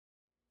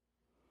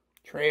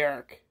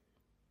Treyarch.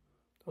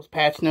 Those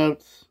patch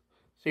notes.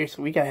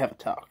 Seriously, we gotta have a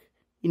talk.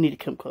 You need to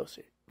come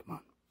closer. Come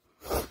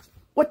on.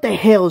 What the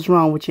hell is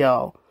wrong with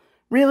y'all?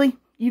 Really?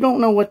 You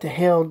don't know what the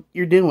hell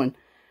you're doing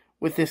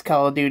with this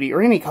Call of Duty,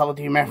 or any Call of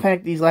Duty. Matter of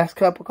fact, these last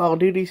couple Call of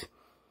Duties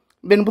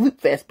been a bloop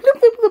fest. Bloop,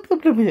 bloop, bloop,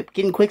 bloop, bloop, bloop.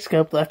 Getting quick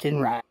scope left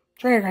and right.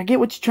 Treyarch, I get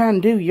what you're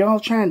trying to do. Y'all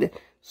trying to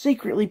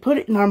secretly put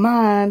it in our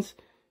minds.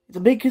 It's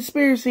a big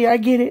conspiracy, I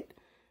get it.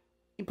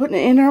 You're putting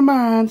it in our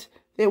minds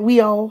that we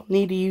all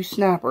need to use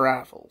sniper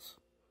rifles.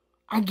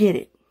 I get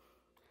it.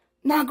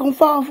 Not gonna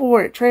fall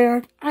for it,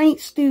 Treyarch. I ain't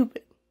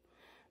stupid.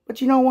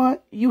 But you know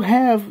what? You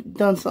have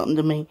done something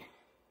to me.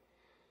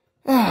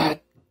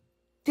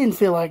 Didn't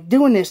feel like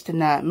doing this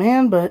tonight,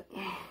 man, but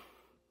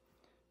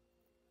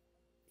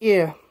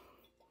yeah.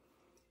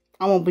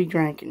 I won't be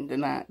drinking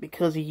tonight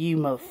because of you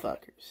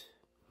motherfuckers.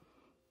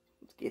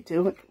 Let's get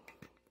to it.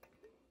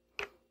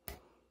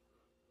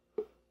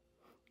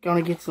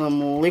 Gonna get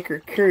some liquor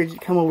courage to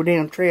come over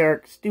down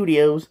Treyarch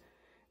Studios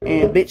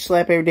and bitch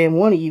slap every damn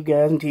one of you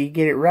guys until you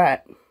get it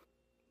right.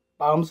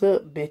 Bombs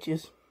up,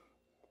 bitches.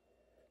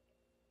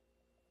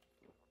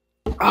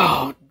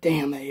 Oh,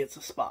 damn, that hits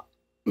a spot.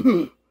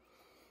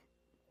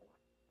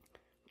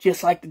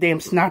 Just like the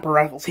damn sniper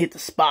rifles hit the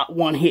spot,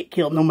 one hit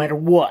kill no matter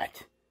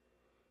what.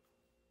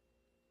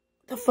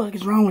 What the fuck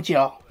is wrong with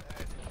y'all?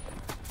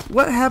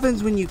 What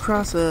happens when you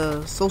cross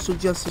a social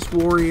justice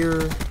warrior,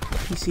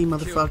 PC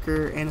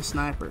motherfucker, and a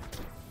sniper?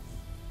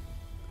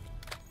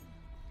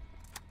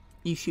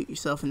 You shoot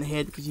yourself in the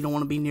head because you don't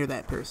want to be near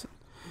that person.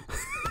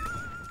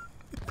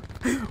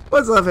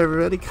 What's up,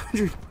 everybody?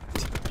 Country.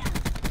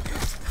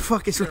 The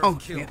fuck is wrong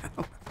with you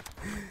now?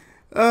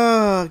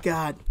 Oh,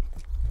 God.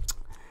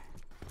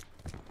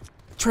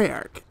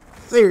 Treyarch.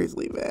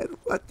 Seriously, man.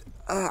 What?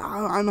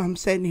 I'm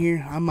sitting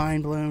here. I'm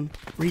mind blown.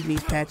 Reading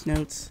these patch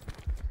notes.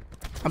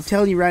 I'm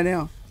telling you right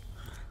now.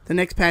 The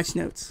next patch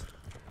notes.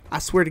 I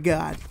swear to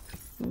God.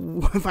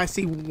 If I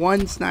see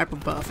one sniper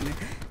buff in there.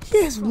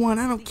 Just one.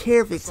 I don't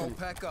care if it's an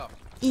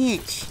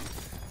inch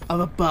of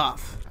a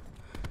buff.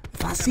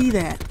 If I see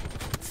that.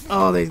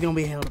 Oh, there's gonna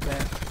be hell to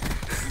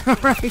pay.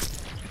 Alright.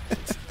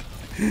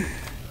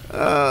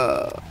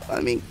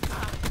 I mean,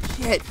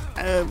 shit.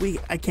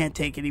 I can't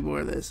take any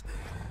more of this.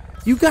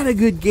 You got a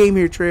good game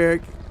here,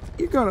 Treyarch.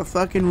 You're gonna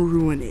fucking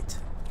ruin it.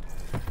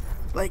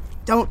 Like,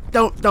 don't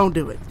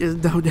do it. Just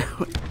don't do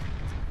it.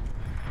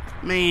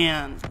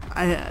 Man,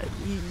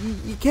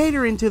 you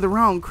catering to the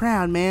wrong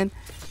crowd, man.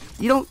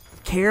 You don't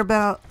care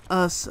about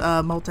us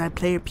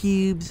multiplayer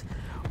pubes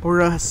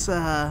or us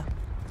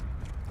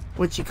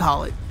what you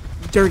call it,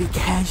 dirty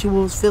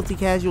casuals, filthy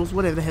casuals,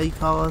 whatever the hell you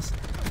call us.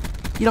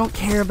 You don't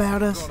care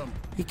about us.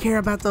 You care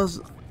about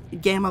those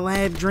Gamma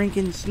Lab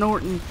drinking,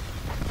 snorting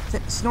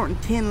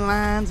 10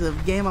 lines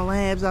of Gamma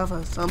Labs off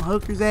of some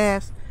hooker's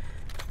ass.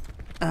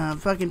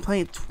 Fucking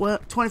playing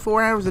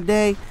 24 hours a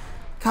day,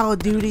 Call of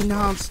Duty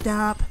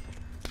non-stop,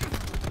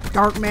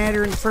 Dark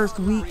Matter in the first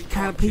week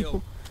kind of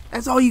people.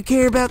 That's all you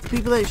care about, the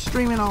people that are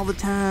streaming all the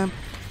time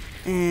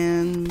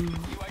and,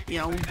 you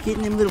know,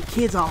 getting them little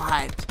kids all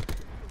hyped.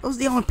 Those are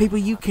the only people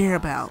you care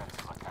about.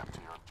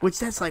 Which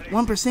that's like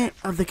 1%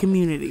 of the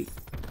community.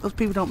 Those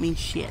people don't mean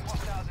shit.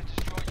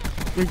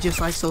 They're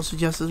just like social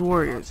justice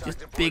warriors.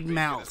 Just big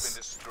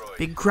mouths.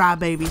 Big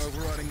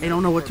crybabies. They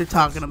don't know what they're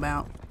talking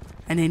about.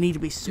 And they need to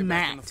be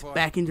smacked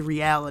back into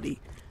reality.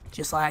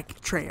 Just like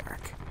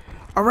Treyarch.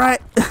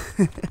 Alright?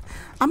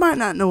 I might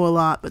not know a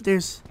lot, but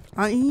there's...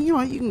 you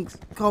know, you can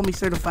call me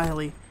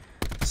certifiably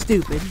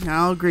stupid. And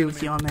I'll agree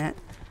with you on that.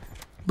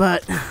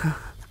 But...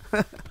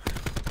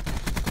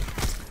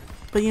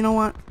 but you know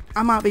what?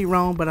 I might be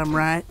wrong, but I'm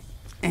right.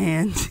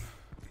 And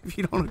if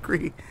you don't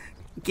agree,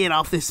 get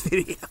off this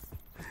video.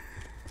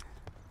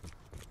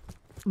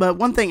 But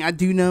one thing I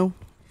do know,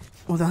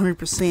 with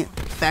 100%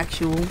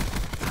 factual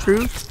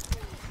truth,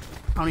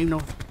 I don't even know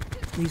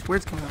if these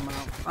words come out of my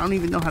mouth. I don't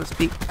even know how to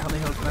speak. How the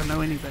hell could I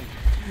know anything?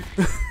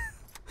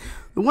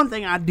 The one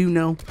thing I do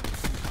know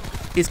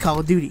is Call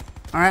of Duty.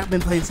 Alright, I've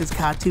been playing since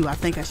COD 2. I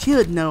think I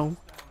should know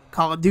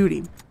Call of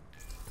Duty.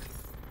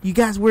 You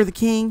guys were the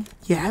king.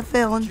 You have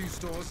felon.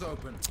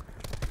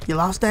 You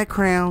lost that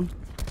crown.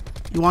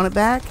 You want it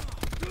back?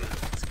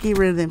 Let's get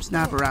rid of them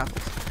sniper rifles.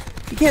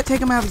 You can't take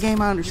them out of the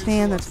game, I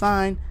understand. That's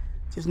fine.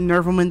 Just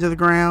nerf them into the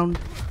ground.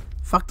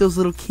 Fuck those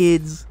little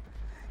kids.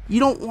 You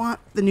don't want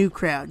the new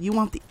crowd. You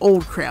want the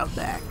old crowd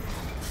back.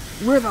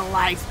 We're the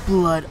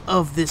lifeblood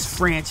of this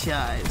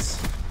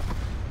franchise.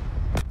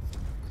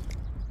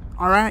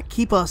 Alright?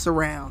 Keep us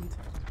around.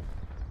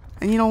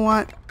 And you know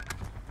what?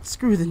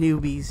 Screw the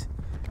newbies.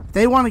 If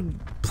they want to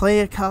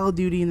play a Call of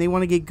Duty and they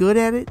want to get good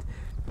at it,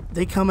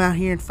 they come out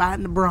here and fight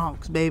in the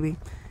Bronx, baby.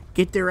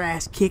 Get their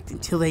ass kicked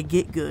until they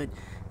get good.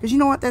 Because you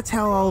know what? That's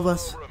how all of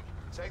us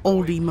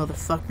oldie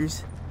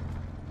motherfuckers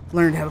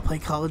learned how to play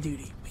Call of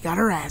Duty. We got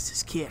our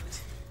asses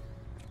kicked.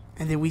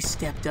 And then we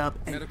stepped up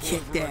and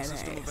kicked that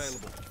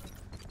ass.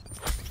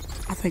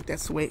 I think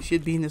that's the way it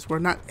should be in this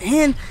world. Not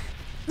hand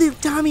little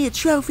Tommy a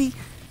trophy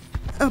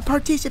of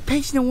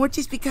participation award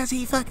just because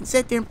he fucking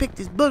sat there and picked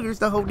his boogers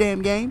the whole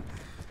damn game.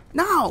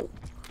 No.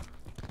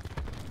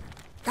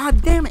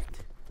 God damn it.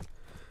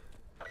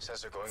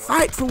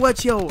 Fight for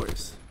what's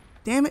yours.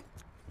 Damn it.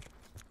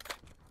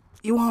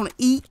 You want to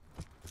eat?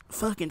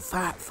 Fucking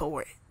fight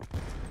for it.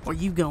 Or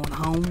you going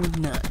home with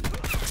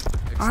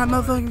nothing. Alright,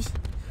 motherfuckers.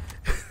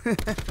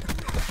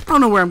 I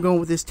don't know where I'm going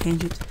with this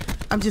tangent.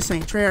 I'm just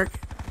saying, Treyarch,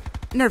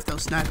 nerf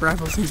those sniper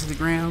rifles into the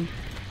ground.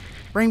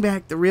 Bring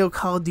back the real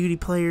Call of Duty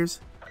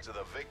players.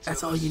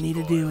 That's all you need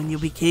to do, and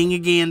you'll be king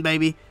again,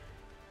 baby.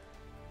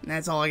 And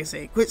that's all I can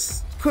say.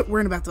 Quit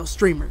worrying about those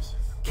streamers.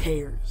 Who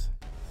cares?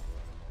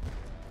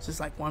 It's just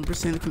like 1%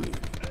 of the community.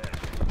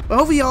 Well,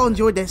 hopefully y'all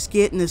enjoyed that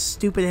skit and this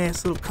stupid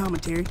ass little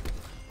commentary.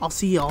 I'll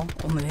see y'all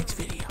on the next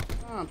video.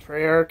 Come on,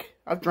 Treyarch.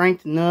 I've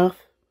drank enough.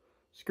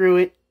 Screw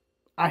it.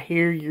 I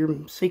hear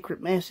your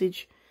secret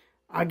message.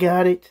 I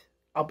got it.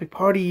 I'll be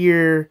part of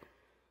your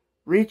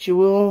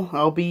ritual.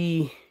 I'll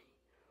be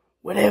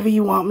whatever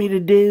you want me to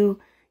do.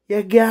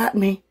 You got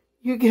me.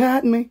 You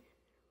got me.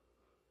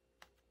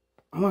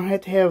 I'm gonna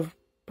have to have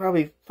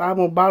probably 5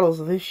 more bottles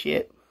of this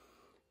shit.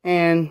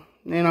 And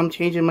then I'm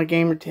changing my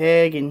gamer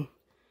tag and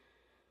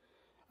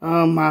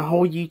my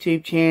whole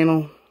YouTube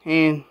channel.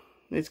 And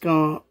it's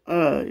gonna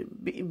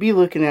be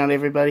looking out,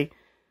 everybody.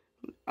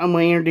 I'm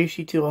gonna introduce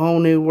you to a whole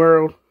new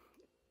world.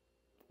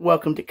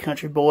 Welcome to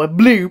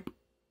countryboyBloop.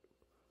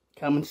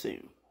 Coming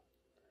soon.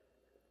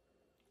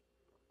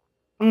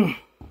 Damn,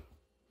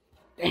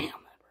 that burns.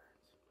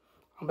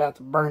 I'm about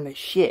to burn the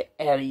shit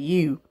out of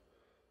you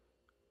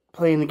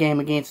playing the game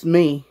against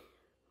me.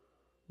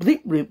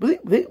 Bleep, bleep,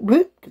 bleep, bleep,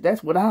 bleep. Because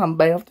that's what I'm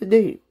about to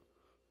do.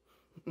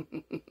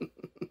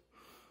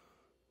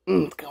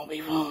 It's gonna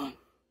be fun.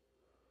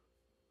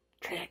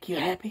 Track, you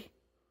happy?